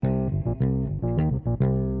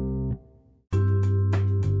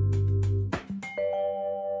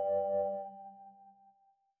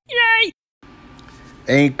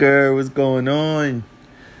Anchor, what's going on?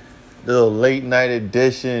 Little late night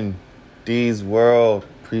edition, D's World.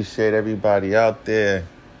 Appreciate everybody out there.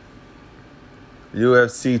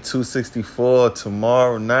 UFC 264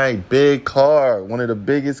 tomorrow night. Big card. One of the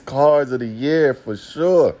biggest cards of the year for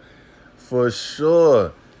sure. For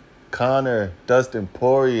sure. Conor, Dustin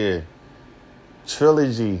Poirier.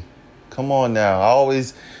 Trilogy. Come on now.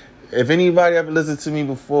 If anybody ever listened to me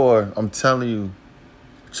before, I'm telling you,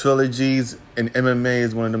 trilogies in MMA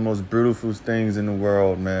is one of the most beautiful things in the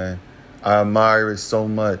world, man. I admire it so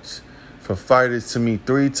much. For fighters, to me,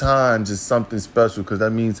 3 times is something special because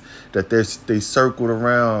that means that they circled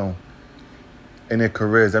around in their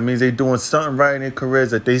careers. That means they're doing something right in their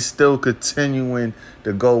careers that they still continuing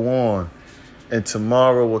to go on. And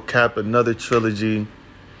tomorrow will cap another trilogy.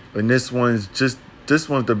 And this one's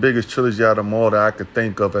the biggest trilogy out of them all that I could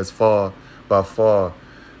think of by far.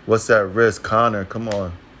 What's at risk? Conor, come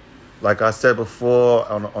on. Like I said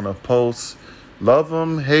before on a post, love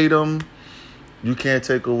him, hate him. You can't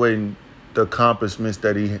take away the accomplishments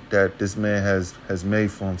that this man has made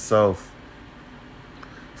for himself.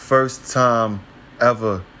 First time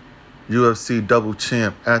ever UFC double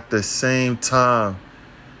champ at the same time.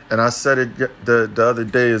 And I said it the other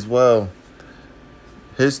day as well.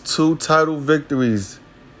 His 2 title victories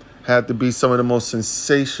had to be some of the most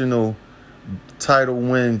sensational title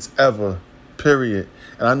wins ever, period.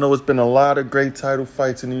 And I know it's been a lot of great title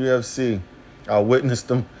fights in the UFC. I witnessed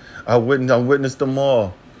them. I witnessed them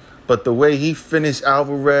all. But the way he finished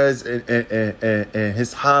Alvarez and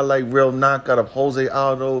his highlight reel knockout of Jose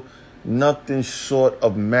Aldo, nothing short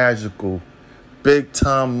of magical. Big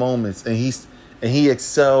time moments. And he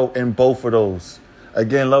excelled in both of those.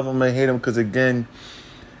 Again, love him and hate him because, again,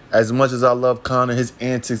 as much as I love Conor, his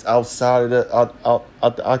antics outside of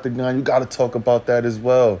out the octagon, you got to talk about that as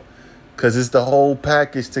well. Because it's the whole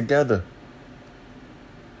package together.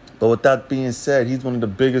 But with that being said, he's one of the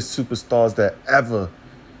biggest superstars that ever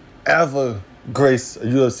graced a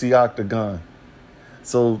UFC octagon.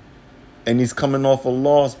 So, and he's coming off a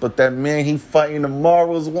loss, but that man he fighting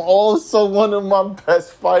tomorrow is also one of my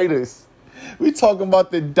best fighters. We talking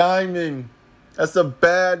about the Diamond. That's a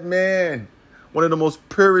bad man. One of the most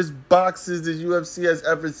purest boxers the UFC has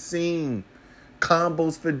ever seen.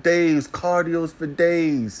 Combos for days, cardios for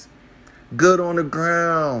days. Good on the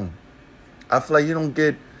ground. I feel like you don't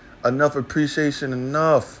get enough appreciation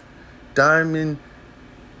enough. Diamond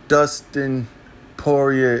Dustin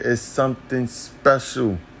Poirier is something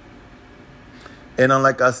special. And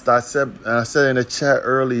unlike I said in the chat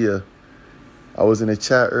earlier, I was in the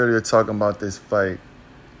chat earlier talking about this fight.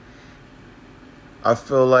 I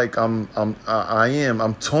feel like I'm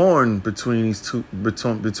torn between these two,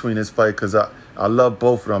 between this fight because I love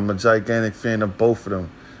both of them. I'm a gigantic fan of both of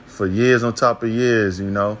them for years on top of years,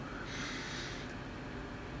 you know.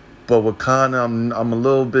 But with Conor, I'm a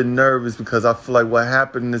little bit nervous because I feel like what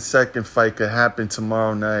happened in the second fight could happen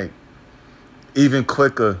tomorrow night, even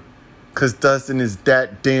quicker, because Dustin is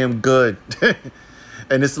that damn good.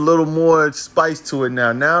 And it's a little more spice to it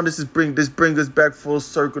now. Now this brings us back full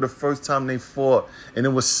circle the first time they fought. And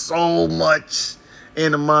there was so much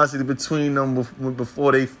animosity between them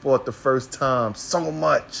before they fought the first time. So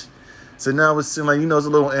much. So now it seems like, it's a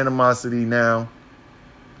little animosity now.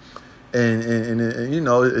 And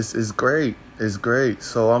it's great. It's great.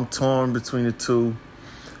 So I'm torn between the two.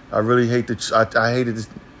 I really hated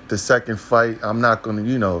the second fight. I'm not going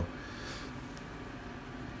to,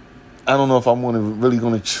 I don't know if I'm really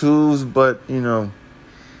going to choose, but,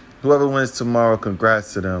 whoever wins tomorrow,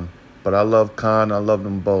 congrats to them. But I love Khan. I love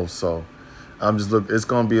them both. So it's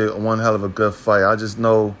going to be one hell of a good fight. I just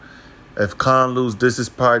know if Khan loses, this is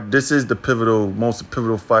the most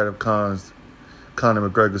pivotal fight of Conor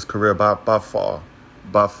McGregor's career by far.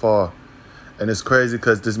 And it's crazy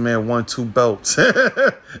because this man won 2 belts.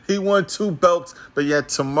 He won 2 belts, but yet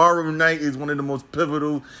tomorrow night is one of the most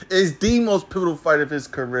pivotal. It's the most pivotal fight of his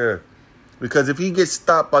career. Because if he gets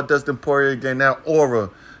stopped by Dustin Poirier again, that aura,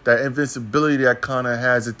 that invincibility that Conor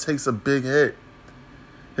has, it takes a big hit.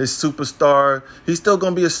 His superstar, he's still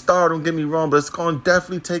going to be a star, don't get me wrong, but it's going to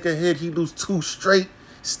definitely take a hit. He lose 2 straight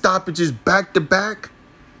stoppages back to back.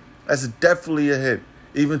 That's definitely a hit.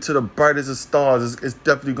 Even to the brightest of stars, it's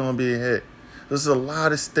definitely going to be a hit. There's a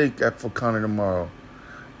lot at stake for Conor tomorrow.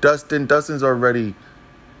 Dustin's already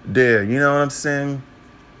there. You know what I'm saying?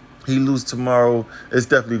 He lose tomorrow, it's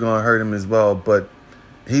definitely going to hurt him as well. But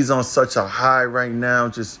he's on such a high right now,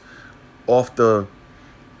 just off the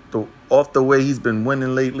way he's been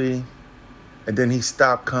winning lately. And then he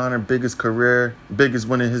stopped Conor, biggest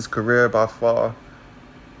win in his career by far.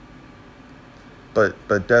 But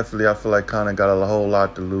definitely, I feel like Conor got a whole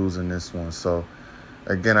lot to lose in this one. So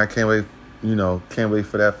Again, I can't wait. Can't wait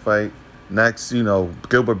for that fight. Next,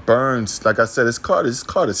 Gilbert Burns. Like I said, this card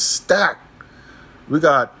is stacked. We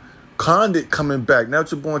got Condit coming back.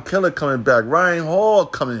 Natural Born Killer coming back. Ryan Hall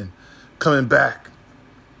coming back.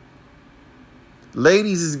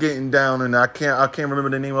 Ladies is getting down, and I can't remember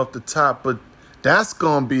the name off the top, but that's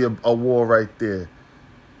gonna be a war right there.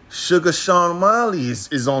 Sugar Sean O'Malley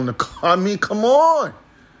is on the card. I mean, come on.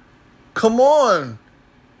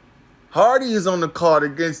 Hardy is on the card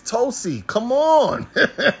against Tosi. Come on.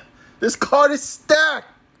 This card is stacked.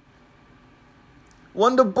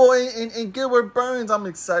 Wonder Boy and Gilbert Burns. I'm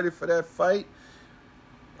excited for that fight.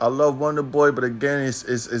 I love Wonder Boy, but again,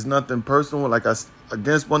 it's nothing personal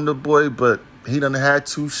against Wonder Boy, but he done had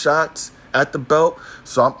 2 shots at the belt.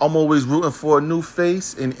 So I'm always rooting for a new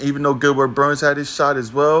face. And even though Gilbert Burns had his shot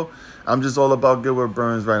as well, I'm just all about Gilbert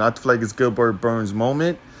Burns right now. I feel like it's Gilbert Burns'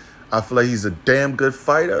 moment. I feel like he's a damn good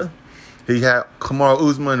fighter. He had Kamaru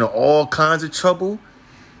Usman in all kinds of trouble.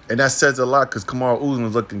 And that says a lot because Kamaru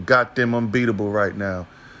Usman's looking goddamn unbeatable right now,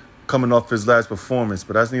 coming off his last performance.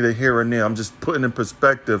 But that's neither here or there. I'm just putting in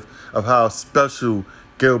perspective of how special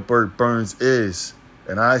Gilbert Burns is.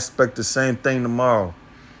 And I expect the same thing tomorrow.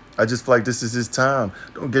 I just feel like this is his time.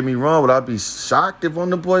 Don't get me wrong, but I'd be shocked if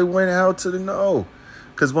Wonder Boy went out to the no.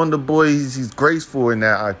 Because Wonder Boy, he's graceful in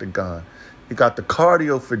that octagon. He got the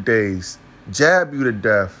cardio for days. Jab you to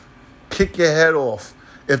death. Kick your head off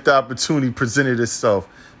if the opportunity presented itself.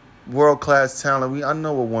 World-class talent. I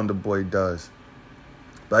know what Wonder Boy does.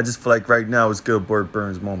 But I just feel like right now it's Gilbert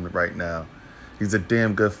Burns' moment right now. He's a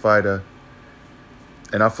damn good fighter.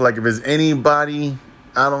 And I feel like if there's anybody,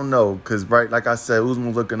 I don't know, because like I said,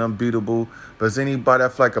 Usman's looking unbeatable. But is anybody I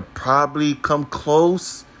feel like could probably come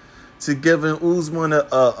close to giving Usman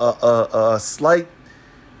a slight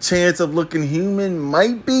chance of looking human?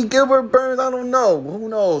 Might be Gilbert Burns. I don't know. Who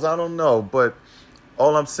knows? I don't know. But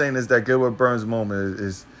all I'm saying is that Gilbert Burns' moment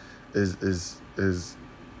is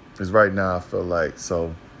right now, I feel like.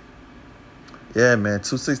 So, yeah, man,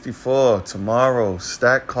 264 tomorrow,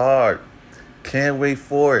 stack card. Can't wait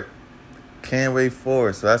for it.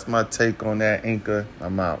 So that's my take on that, Inca.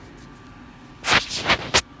 I'm out.